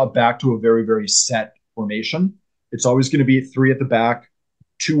always drop back to a very, very set formation. It's always going to be three at the back,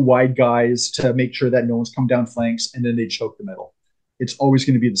 two wide guys to make sure that no one's come down flanks, and then they choke the middle. It's always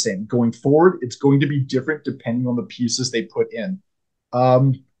going to be the same. Going forward, it's going to be different depending on the pieces they put in.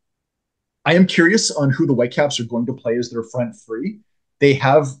 Um, I am curious on who the Whitecaps are going to play as their front three. They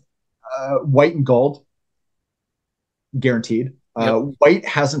have White and Gold guaranteed. Yep. White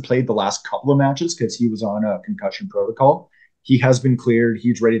hasn't played the last couple of matches because he was on a concussion protocol. He has been cleared.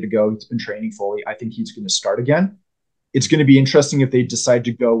 He's ready to go. He's been training fully. I think he's going to start again. It's going to be interesting if they decide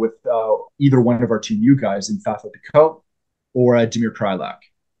to go with either one of our two new guys in Fafa Picault or Damir Krylak.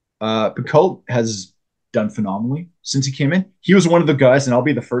 Picault has done phenomenally since he came in. He was one of the guys, and I'll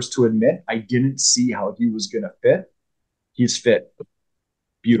be the first to admit, I didn't see how he was going to fit. He's fit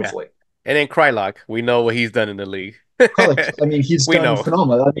beautifully. Yeah. And then Krylock, we know what he's done in the league. I mean, he's We done know.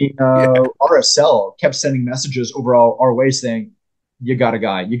 phenomenal. I mean, Yeah. RSL kept sending messages over our way saying, "You got a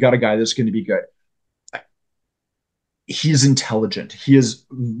guy. You got a guy that's going to be good." He's intelligent. He is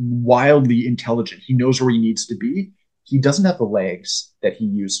wildly intelligent. He knows where he needs to be. He doesn't have the legs that he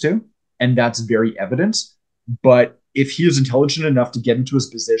used to, and that's very evident. But if he is intelligent enough to get into his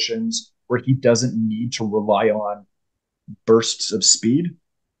positions where he doesn't need to rely on bursts of speed,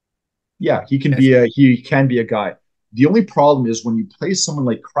 yeah, he can be a guy. The only problem is when you play someone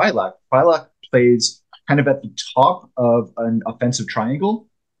like Krylak, Krylak plays kind of at the top of an offensive triangle,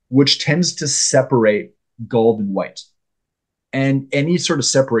 which tends to separate Gold and White. And any sort of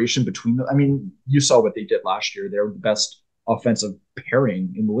separation between them, I mean, you saw what they did last year. They were the best offensive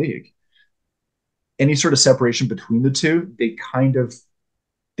pairing in the league. Any sort of separation between the two, they kind of,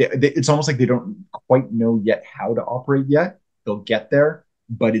 it's almost like they don't quite know yet how to operate yet. They'll get there,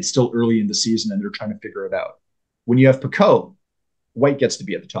 but it's still early in the season and they're trying to figure it out. When you have Picault, White gets to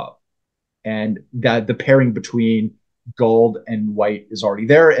be at the top. And that the pairing between Gold and White is already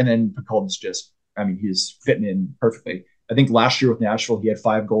there. And then Picault is just, I mean, he's fitting in perfectly. I think last year with Nashville, he had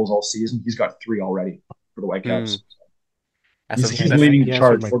 5 goals all season. He's got 3 already for the Whitecaps. Mm, that's He's, a he's that's leading the He answered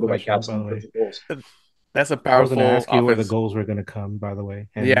charge my for the question, Whitecaps by the in terms way. of goals. that's a I was gonna powerful ask you where the offense. goals were gonna come, by the way.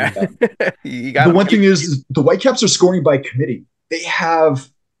 And Yeah. you did. You The got one thing is the Whitecaps are scoring by committee.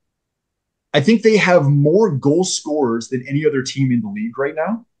 I think they have more goal scorers than any other team in the league right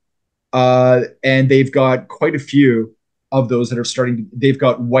now. And they've got quite a few of those that are starting to, they've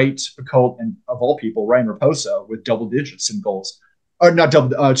got White, Picault, and of all people, Ryan Raposo with double digits in goals. Or not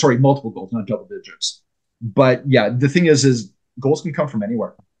double, sorry, multiple goals, not double digits. But yeah, the thing is goals can come from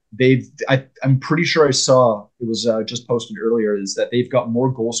anywhere. I'm pretty sure I saw it was just posted earlier is that they've got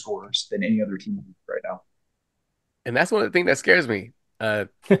more goal scorers than any other team right now. and that's one of the things that scares me. The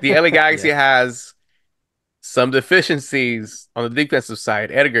LA Galaxy Yeah. has some deficiencies on the defensive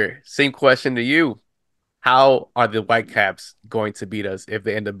side. Edgar, same question to you. How are the Whitecaps going to beat us if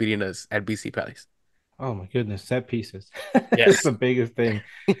they end up beating us at BC Palace? Oh my goodness, set pieces. It's Yes. the biggest thing.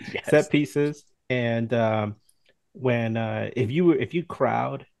 Set Yes. pieces. And when if you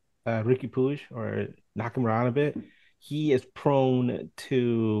crowd Ricky Puig or knock him around a bit, he is prone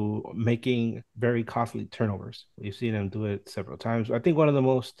to making very costly turnovers. We've seen him do it several times. I think one of the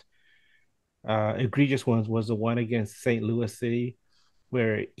most egregious ones was the one against St. Louis City,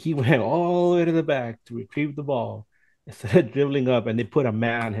 where he went all the way to the back to retrieve the ball instead of dribbling up, and they put a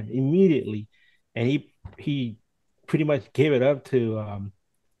man on him immediately, and he pretty much gave it up to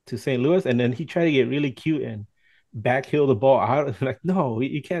St. Louis, and then he tried to get really cute and backheel the ball out. Like, no,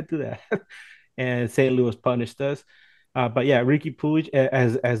 you can't do that. And St. Louis punished us. But yeah, Ricky Puig,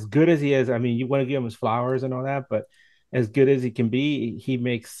 as good as he is, I mean, you want to give him his flowers and all that, but as good as he can be, he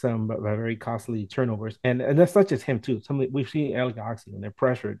makes some very costly turnovers, and that's not just him too. Some we've seen El Galaxy when they're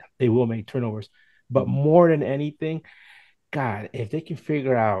pressured, they will make turnovers. But more than anything, God, if they can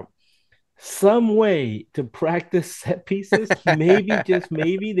figure out some way to practice set pieces, maybe just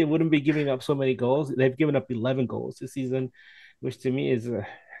maybe they wouldn't be giving up so many goals. They've given up 11 goals this season, which to me is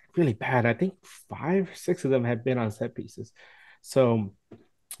really bad. I think 5, 6 of them have been on set pieces. So yeah.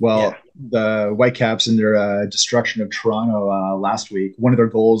 Well, the Whitecaps in their destruction of Toronto last week, one of their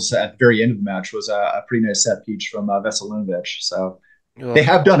goals at the very end of the match was a pretty nice set piece from Veselinovic. So they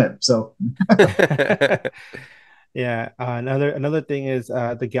have done it. So Yeah, another thing is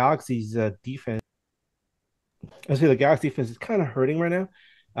the Galaxy's defense. I say the Galaxy defense is kind of hurting right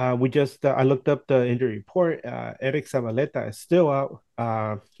now. We just I looked up the injury report. Eric Zabaleta is still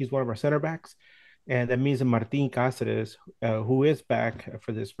out. He's one of our center backs, and that means that Martin Cáceres, who is back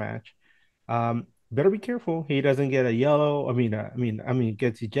for this match, better be careful he doesn't get a yellow.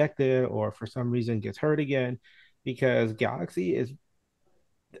 Gets ejected or for some reason gets hurt again, because Galaxy is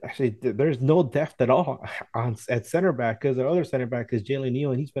actually there's no depth at all at center back, because the other center back is Jalen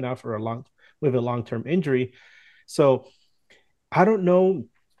Neal, and he's been out for a long term injury. So I don't know.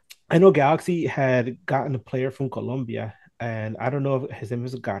 I know Galaxy had gotten a player from Colombia, and I don't know if his name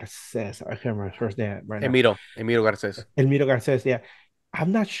is Garces. I can't remember his first name right now. Emiro Garces. Emilio Garces, yeah.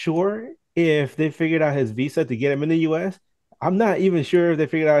 I'm not sure if they figured out his visa to get him in the US. I'm not even sure if they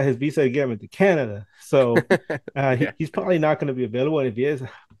figured out his visa to get him into Canada. So Yeah. he's probably not going to be available. And if he is,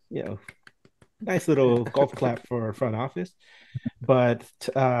 you know, nice little golf clap for front office. But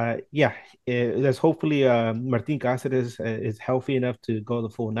yeah, there's hopefully Martin Cáceres is healthy enough to go the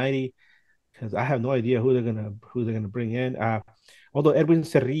full 90, because I have no idea who they're gonna bring in. Although Edwin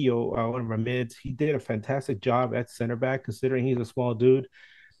Cerrillo, one of our mids, he did a fantastic job at center back considering he's a small dude.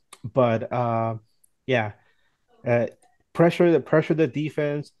 But yeah, uh, pressure the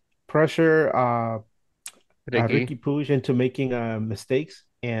defense, pressure Ricky. Ricky Puig into making mistakes,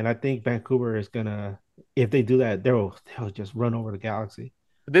 and I think Vancouver is gonna, if they do that, they'll just run over the Galaxy.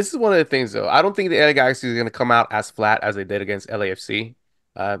 This is one of the things, though. I don't think the LA Galaxy is going to come out as flat as they did against LAFC.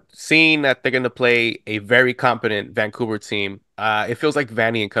 Seeing that they're going to play a very competent Vancouver team, it feels like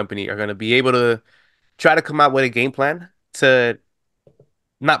Vanny and company are going to be able to try to come out with a game plan to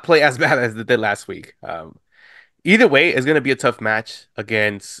not play as bad as they did last week. Either way, it's going to be a tough match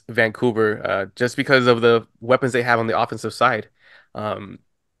against Vancouver, just because of the weapons they have on the offensive side. Um,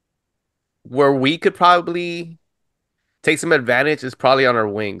 where we could probably take some advantage is probably on our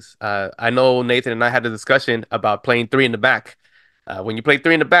wings. I know Nathan and I had a discussion about playing three in the back. When you play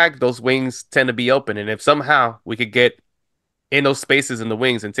three in the back, those wings tend to be open, and if somehow we could get in those spaces in the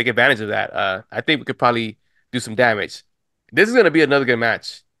wings and take advantage of that, I think we could probably do some damage. This is going to be another good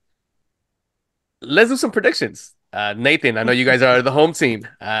match. Let's do some predictions. Nathan, I know you guys are the home team.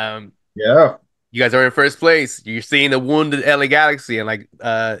 yeah. You guys are in first place. You're seeing the wounded LA Galaxy, and like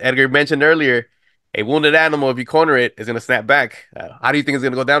Edgar mentioned earlier, a wounded animal, if you corner it, is going to snap back. How do you think it's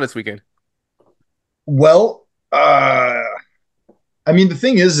going to go down this weekend? Well, I mean, the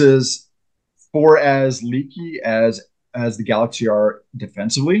thing is for as leaky as the Galaxy are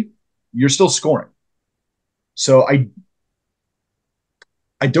defensively, you're still scoring. So I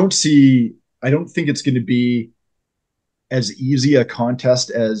don't see. I don't think it's going to be as easy a contest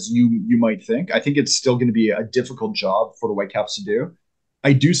as you might think. I think it's still going to be a difficult job for the Whitecaps to do.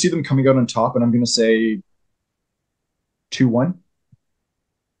 I do see them coming out on top, and I'm going to say 2-1.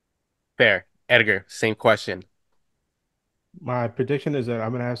 Fair. Edgar, same question. My prediction is that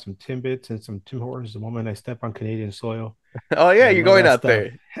I'm gonna have some Timbits and some Tim Hortons the moment I step on Canadian soil. Oh, yeah, I you're love going that out stuff.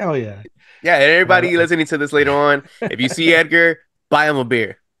 there. Hell yeah. Yeah, everybody Uh, listening to this later on, if you see Edgar, buy him a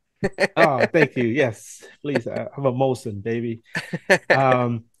beer. oh, thank you. Yes, please. I'm a Molson, baby.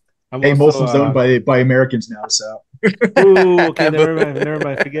 Um, I'm Hey, also Molson's owned by Americans now, so ooh, okay, never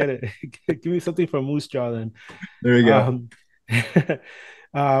mind, forget it. Give me something from Moose Jaw then. there you go.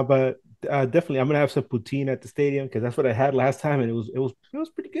 Um, but definitely, I'm gonna have some poutine at the stadium, because that's what I had last time, and it was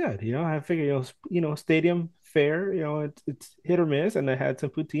pretty good. I figure stadium fair. It's hit or miss. And I had some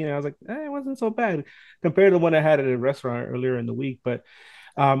poutine, and I was like, it wasn't so bad compared to the one I had at a restaurant earlier in the week. But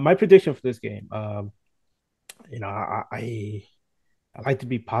my prediction for this game, you know, I like to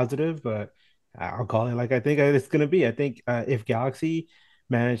be positive, but I'll call it like I think it's going to be. I think if Galaxy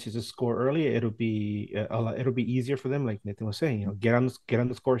manages to score early, it'll be easier for them. Like Nathan was saying, get on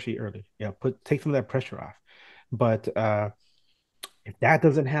the score sheet early. Yeah, take some of that pressure off. But if that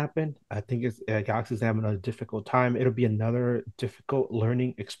doesn't happen, I think it's Galaxy's having a difficult time. It'll be another difficult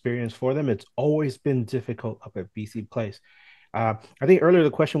learning experience for them. It's always been difficult up at BC Place. I think earlier the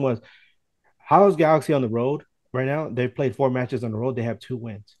question was, how is Galaxy on the road right now? They've played 4 matches on the road. They have 2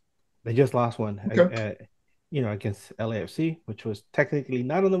 wins. They just lost one, Okay. against LAFC, which was technically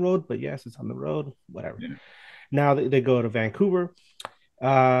not on the road, but yes, it's on the road. Whatever. Yeah. Now they go to Vancouver.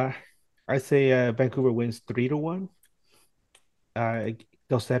 Uh, I say Vancouver wins 3-1. Uh,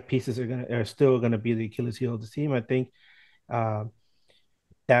 those set pieces are still gonna be the Achilles heel of the team. I think uh,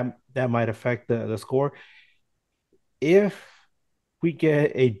 that might affect the score if we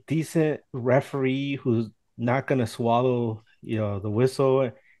get a decent referee who's not gonna swallow, the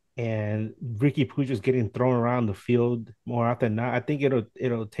whistle, and Ricky Pooch is getting thrown around the field more often than not. I think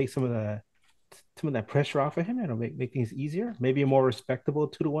it'll take some of that pressure off of him. It'll make things easier, maybe a more respectable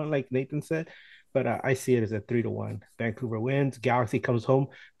 2-1, like Nathan said. But I see it as a 3-1. Vancouver wins. Galaxy comes home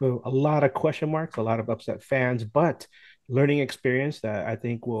with a lot of question marks, a lot of upset fans, but learning experience that I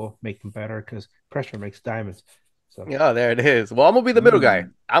think will make them better because pressure makes diamonds. So Yeah, there it is. Well, I'm gonna be the middle guy.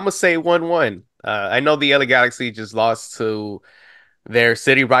 Mm. I'm gonna say 1-1. I know the LA Galaxy just lost to their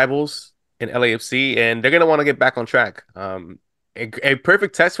city rivals in LAFC, and they're gonna want to get back on track. A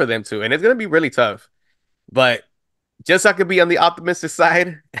perfect test for them too, and it's gonna be really tough. But just so I could be on the optimistic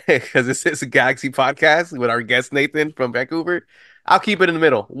side, because this is a Galaxy podcast with our guest Nathan from Vancouver, I'll keep it in the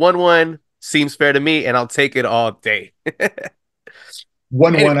middle. 1-1 seems fair to me, and I'll take it all day.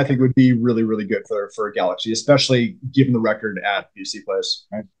 1-1, Anyway, I think, would be really, really good for a Galaxy, especially given the record at BC Place.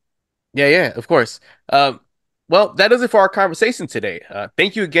 Right? yeah, of course. Well, that does it for our conversation today.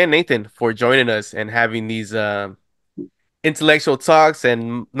 Thank you again, Nathan, for joining us and having these intellectual talks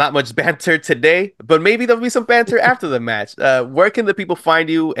and not much banter today, but maybe there'll be some banter after the match. Where can the people find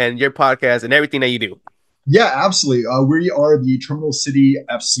you and your podcast and everything that you do? Yeah, absolutely. We are the Terminal City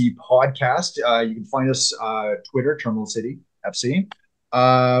FC podcast. You can find us Twitter, Terminal City FC,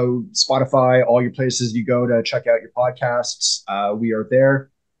 Spotify, all your places you go to check out your podcasts. We are there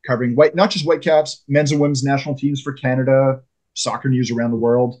covering not just Whitecaps, men's and women's national teams for Canada, soccer news around the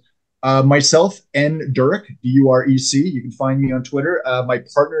world. Myself and Durec, Durec. You can find me on Twitter. My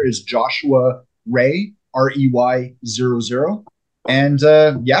partner is Joshua Ray, Rey00. And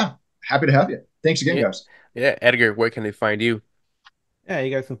yeah, happy to have you. Thanks again, Yeah, guys. yeah, Edgar, where can they find you? yeah,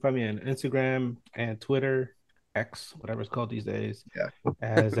 you guys can find me on Instagram and Twitter, X, whatever it's called these days, Yeah,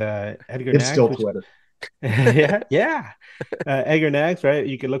 as Edgar it's Nags, still which Twitter. yeah. Edgar Nags, right?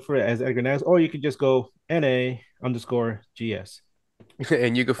 You can look for it as Edgar Nags, or you can just go NA_GS.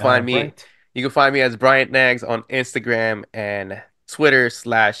 And Bryant. you can find me as Bryant Nags on Instagram and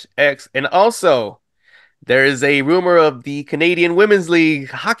Twitter/X. And also, there is a rumor of the Canadian Women's League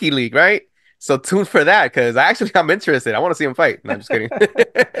Hockey League, right? So tune for that because I'm interested. I want to see them fight. No, I'm just kidding.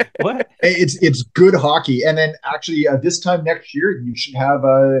 What? It's good hockey, and then actually this time next year you should have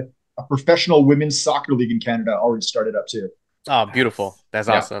a professional women's soccer league in Canada already started up too. Oh, beautiful. Nice. That's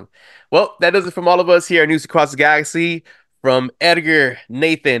Yeah, awesome. Well, that does it from all of us here at News Across the Galaxy. From Edgar,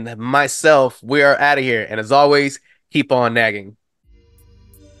 Nathan, myself, we are out of here. And as always, keep on nagging.